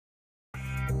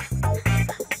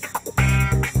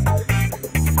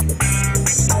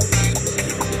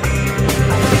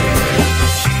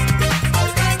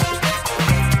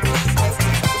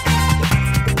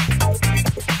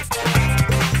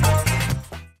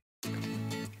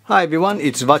Hi everyone,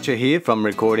 it's Vache here from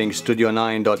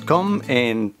recordingstudio9.com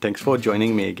and thanks for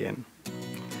joining me again.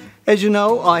 As you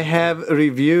know, I have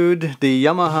reviewed the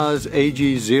Yamaha's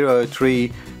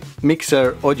AG03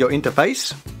 mixer audio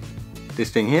interface, this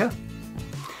thing here,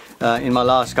 in my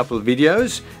last couple of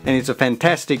videos, and it's a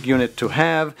fantastic unit to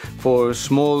have for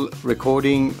small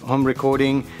recording, home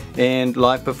recording and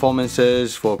live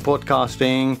performances, for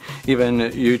podcasting, even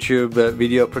YouTube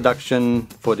video production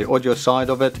for the audio side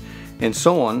of it, and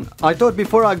so on. I thought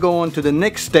before I go on to the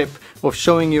next step of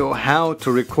showing you how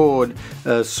to record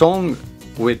a song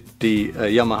with the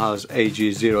Yamaha's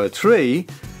AG03,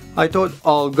 I thought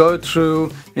I'll go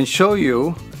through and show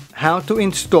you how to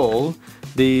install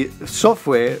the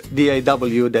software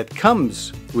DAW that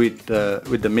comes with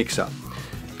the mixer.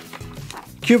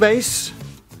 Cubase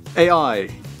AI.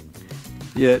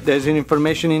 Yeah, there's an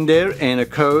information in there and a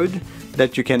code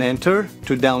that you can enter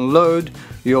to download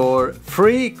your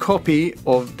free copy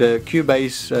of the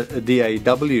Cubase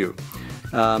DAW.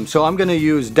 So I'm going to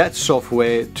use that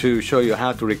software to show you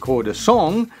how to record a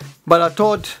song, but I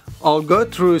thought I'll go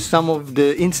through some of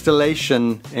the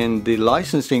installation and the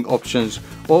licensing options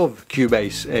of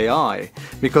Cubase AI,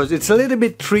 because it's a little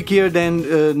bit trickier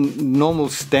than normal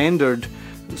standard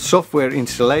software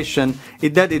installation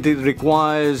in that it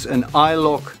requires an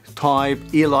iLok type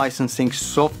e-licensing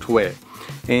software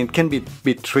and can be a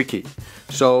bit tricky.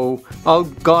 So I'll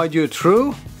guide you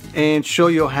through and show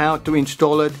you how to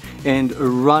install it and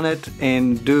run it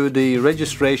and do the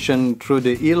registration through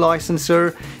the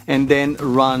e-licenser and then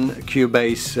run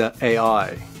Cubase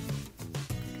AI.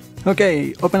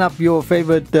 Okay, open up your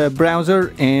favorite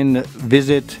browser and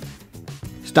visit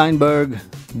Steinberg.net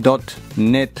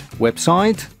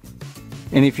website,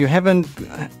 and if you haven't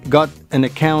got an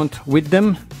account with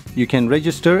them, you can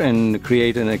register and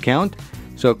create an account.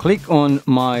 So click on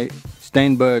my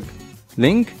Steinberg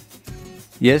link.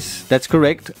 Yes, that's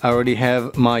correct. I already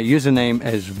have my username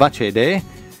as Vache there.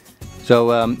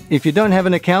 So if you don't have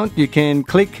an account, you can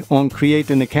click on create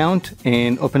an account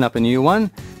and open up a new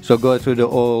one. So go through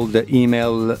all the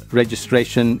email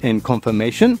registration and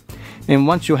confirmation. And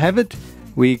once you have it,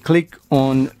 we click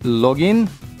on login.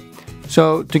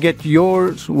 So to get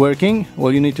yours working,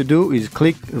 all you need to do is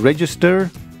click register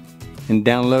and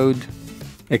download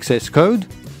access code.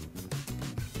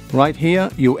 Right here,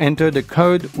 you enter the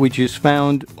code which is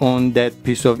found on that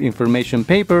piece of information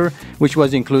paper which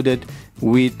was included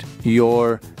with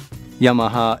your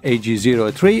Yamaha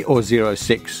AG03 or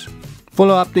 06.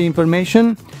 Follow up the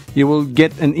information, you will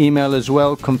get an email as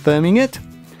well confirming it,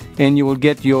 and you will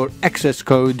get your access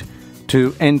code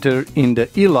to enter in the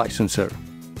e-licenser.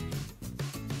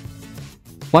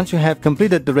 Once you have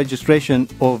completed the registration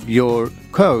of your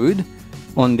code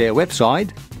on their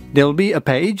website, there will be a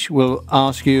page will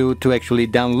ask you to actually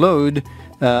download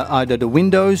either the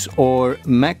Windows or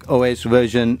Mac OS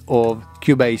version of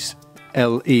Cubase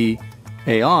LE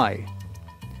AI.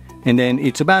 And then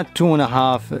it's about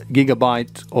 2.5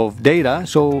 gigabytes of data,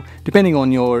 so depending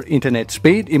on your internet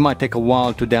speed, it might take a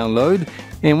while to download.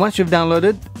 And once you've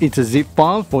downloaded, it's a zip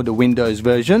file for the Windows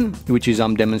version, which is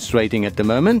I'm demonstrating at the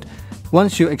moment.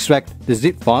 Once you extract the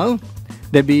zip file,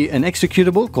 there'll be an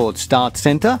executable called Start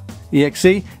Center exe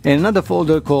and another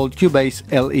folder called Cubase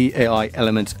LE AI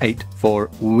Elements 8 for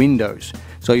Windows.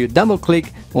 So you double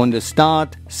click on the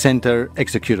Start Center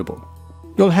executable.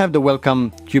 You'll have the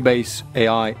welcome Cubase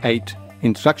AI 8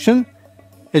 instruction.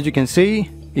 As you can see,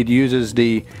 it uses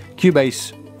the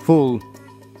Cubase full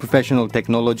professional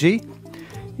technology.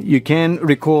 You can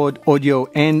record audio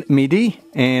and MIDI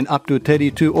and up to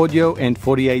 32 audio and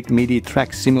 48 MIDI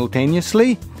tracks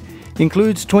simultaneously.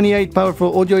 Includes 28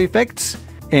 powerful audio effects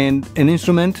and an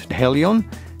instrument, Helion,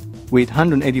 with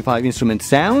 185 instrument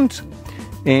sounds.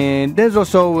 And there's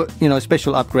also, a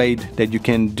special upgrade that you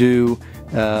can do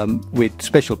with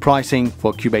special pricing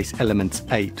for Cubase Elements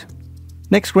 8.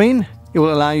 Next screen, it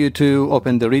will allow you to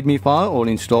open the README file or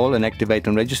install and activate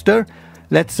and register.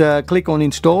 Let's click on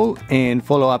install and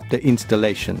follow up the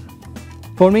installation.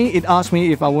 For me, it asked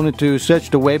me if I wanted to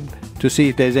search the web to see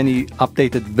if there's any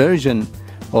updated version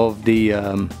of the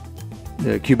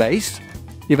Cubase.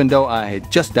 Even though I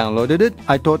had just downloaded it,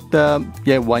 I thought,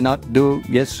 yeah, why not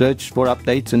search for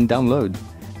updates and download.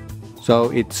 So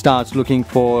it starts looking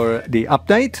for the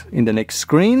update in the next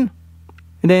screen.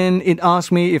 And then it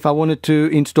asked me if I wanted to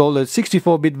install a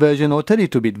 64-bit version or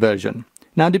 32-bit version.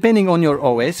 Now, depending on your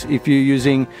OS, if you're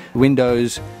using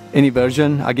Windows, any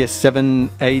version, I guess 7,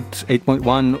 8,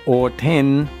 8.1 or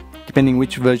 10, depending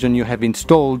which version you have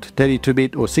installed,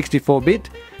 32-bit or 64-bit,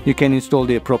 you can install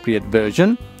the appropriate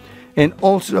version. And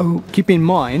also keep in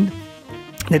mind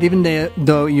that even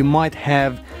though you might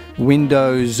have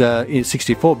Windows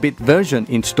 64-bit version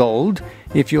installed.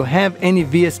 If you have any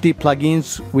VST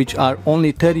plugins which are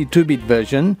only 32-bit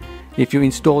version, if you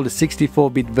install the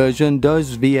 64-bit version,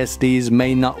 those VSTs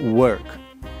may not work.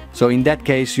 So in that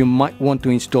case, you might want to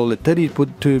install the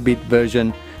 32-bit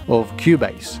version of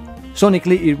Cubase.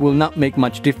 Sonically, it will not make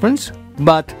much difference,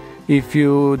 but if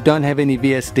you don't have any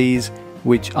VSTs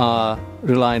which are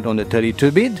reliant on the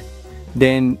 32-bit,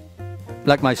 then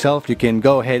like myself, you can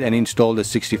go ahead and install the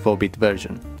 64-bit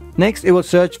version. Next, it will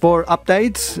search for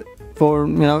updates.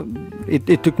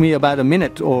 It took me about a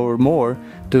minute or more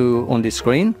on this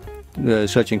screen,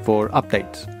 searching for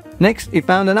updates. Next, it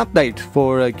found an update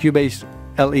for Cubase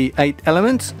LE8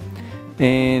 Elements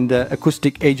and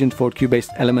Acoustic Agent for Cubase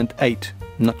Element 8.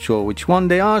 Not sure which one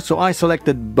they are, so I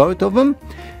selected both of them,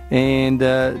 and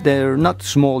they're not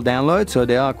small downloads, so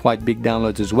they are quite big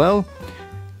downloads as well.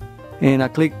 And I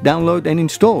clicked download and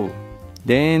install.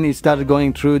 Then it started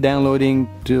going through downloading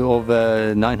to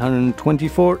over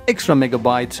 924 extra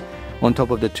megabytes on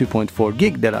top of the 2.4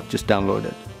 gig that I've just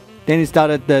downloaded. Then it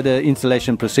started the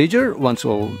installation procedure once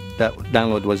all that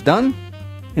download was done.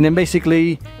 And then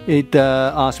basically it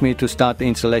asked me to start the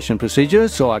installation procedure,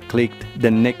 so I clicked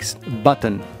the next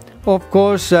button. Of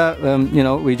course,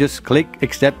 we just click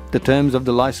accept the terms of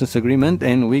the license agreement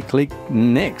and we click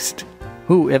next.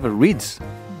 Whoever reads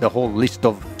the whole list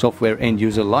of software end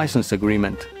user license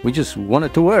agreement? We just want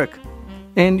it to work.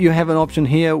 And you have an option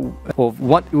here of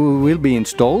what will be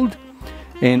installed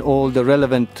and all the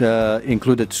relevant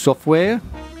included software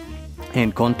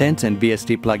and contents and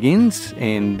VST plugins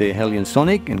and the Hellion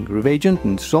Sonic and Groove Agent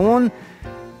and so on.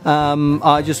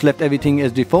 I just left everything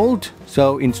as default,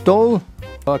 so install.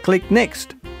 I click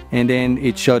next, and then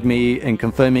it showed me and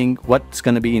confirming what's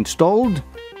going to be installed,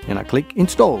 and I click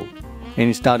install, and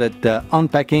it started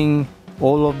unpacking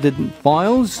all of the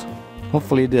files,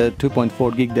 hopefully the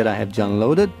 2.4 gig that I have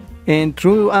downloaded. And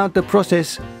throughout the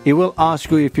process it will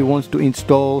ask you if you want to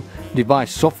install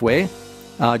device software.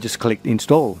 I just clicked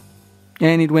install,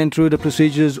 and it went through the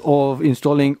procedures of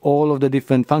installing all of the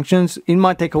different functions. It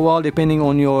might take a while depending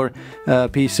on your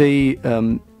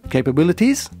PC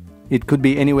capabilities. It could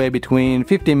be anywhere between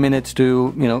 15 minutes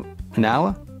to an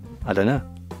hour. I don't know,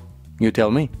 you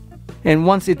tell me. And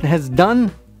once it has done,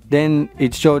 then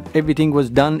it showed everything was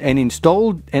done and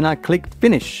installed, and I clicked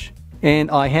finish,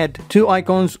 and I had two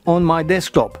icons on my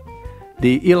desktop,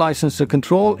 the eLicenser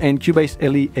control and Cubase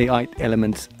LE AI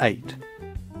Elements 8.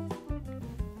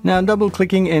 Now, double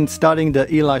clicking and starting the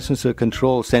eLicenser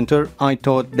control center, I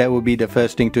thought that would be the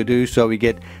first thing to do, so we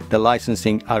get the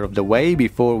licensing out of the way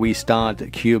before we start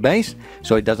Cubase,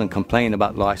 so it doesn't complain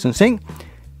about licensing.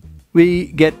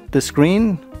 We get the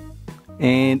screen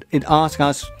and it asks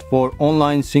us for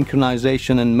online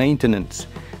synchronization and maintenance.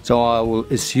 So I will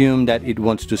assume that it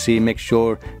wants to make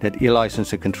sure that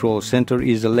eLicenser Control Center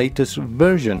is the latest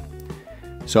version.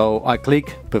 So I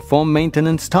click perform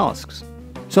maintenance tasks.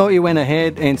 So it went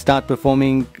ahead and started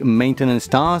performing maintenance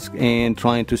tasks and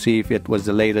trying to see if it was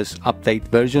the latest update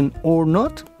version or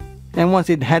not. And once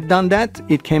it had done that,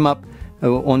 it came up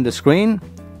on the screen.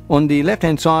 On the left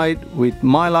hand side with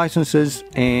my licenses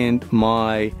and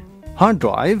my hard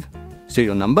drive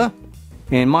serial number,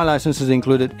 and my licenses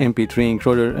included MP3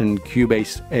 encoder and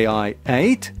Cubase AI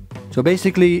 8. So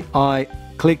basically I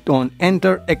clicked on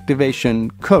enter activation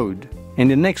code. In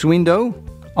the next window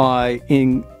I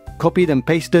copied and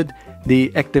pasted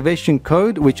the activation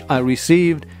code which I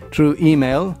received through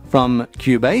email from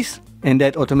Cubase, and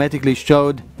that automatically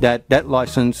showed that that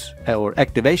license or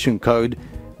activation code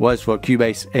was for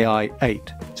Cubase AI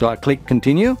 8. So I click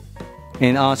continue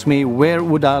and asked me where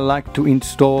would I like to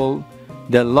install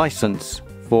the license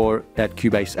for that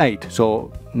Cubase 8.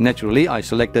 So naturally I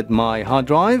selected my hard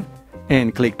drive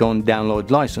and clicked on download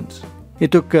license.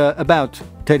 It took about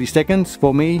 30 seconds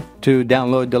for me to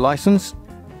download the license,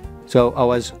 so I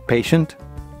was patient,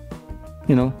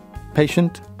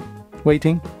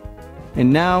 waiting.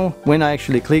 And now when I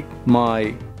actually clicked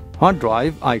my hard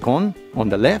drive icon on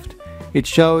the left, it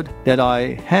showed that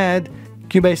I had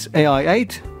Cubase AI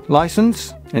 8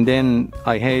 license, and then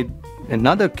I had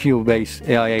another Cubase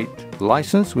AI 8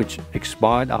 license which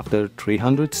expired after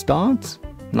 300 starts.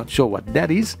 Not sure what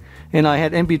that is. And I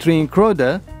had MP3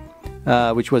 encoder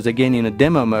which was again in a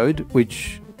demo mode,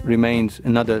 which remains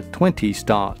another 20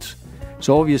 starts.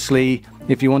 So obviously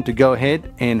if you want to go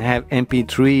ahead and have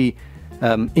MP3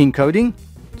 encoding,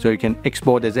 so you can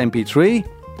export as MP3,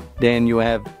 then you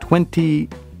have 20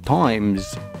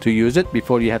 times to use it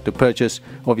before you have to purchase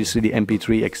obviously the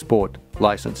MP3 export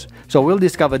license. So we'll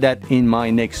discover that in my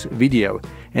next video,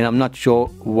 and I'm not sure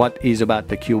what is about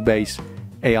the Cubase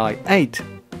AI 8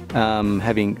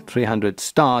 having 300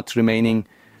 starts remaining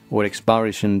or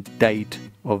expiration date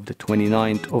of the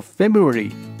 29th of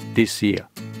February this year.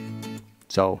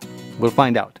 So we'll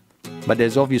find out. But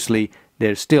there's still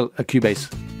a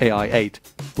Cubase AI 8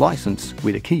 license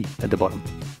with a key at the bottom.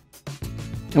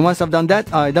 And once I've done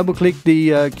that, I double-click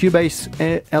the Cubase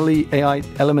AI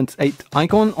Elements 8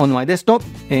 icon on my desktop,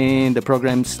 and the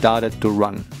program started to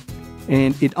run.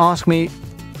 And it asked me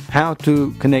how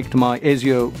to connect my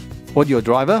ASIO audio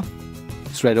driver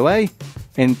straight away,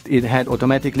 and it had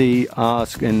automatically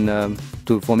asked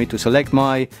for me to select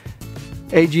my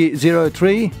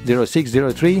AG03,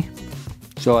 0603.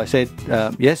 So I said,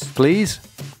 yes, please,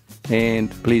 and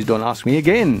please don't ask me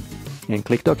again, and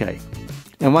clicked OK.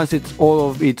 And once all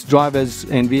of its drivers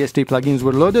and VST plugins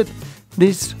were loaded,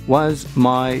 this was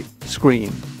my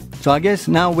screen. So I guess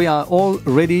now we are all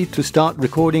ready to start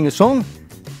recording a song,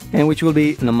 and which will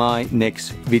be in my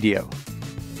next video,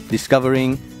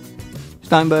 discovering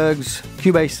Steinberg's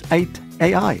Cubase 8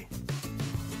 AI.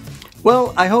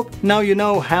 Well, I hope now you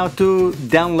know how to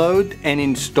download and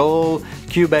install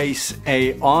Cubase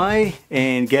AI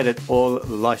and get it all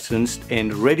licensed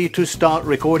and ready to start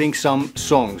recording some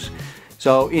songs.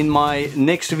 So in my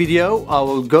next video, I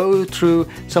will go through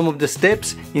some of the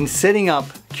steps in setting up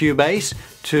Cubase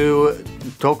to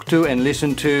talk to and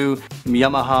listen to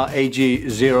Yamaha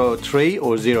AG03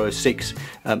 or 06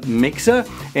 mixer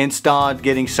and start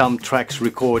getting some tracks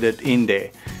recorded in there.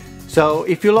 So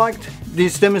if you liked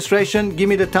this demonstration, give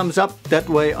me the thumbs up. That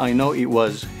way I know it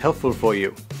was helpful for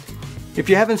you. If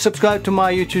you haven't subscribed to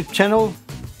my YouTube channel,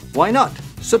 why not?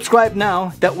 Subscribe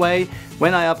now. That way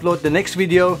when I upload the next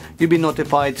video, you'll be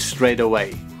notified straight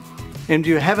away. And if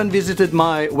you haven't visited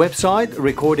my website,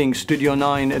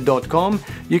 recordingstudio9.com,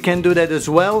 you can do that as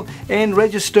well and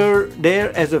register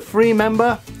there as a free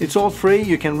member. It's all free.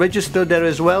 You can register there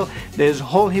as well. There's a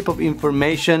whole heap of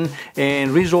information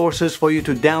and resources for you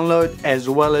to download, as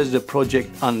well as the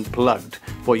project Unplugged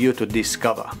for you to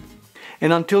discover.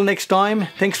 And until next time,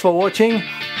 thanks for watching.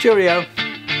 Cheerio.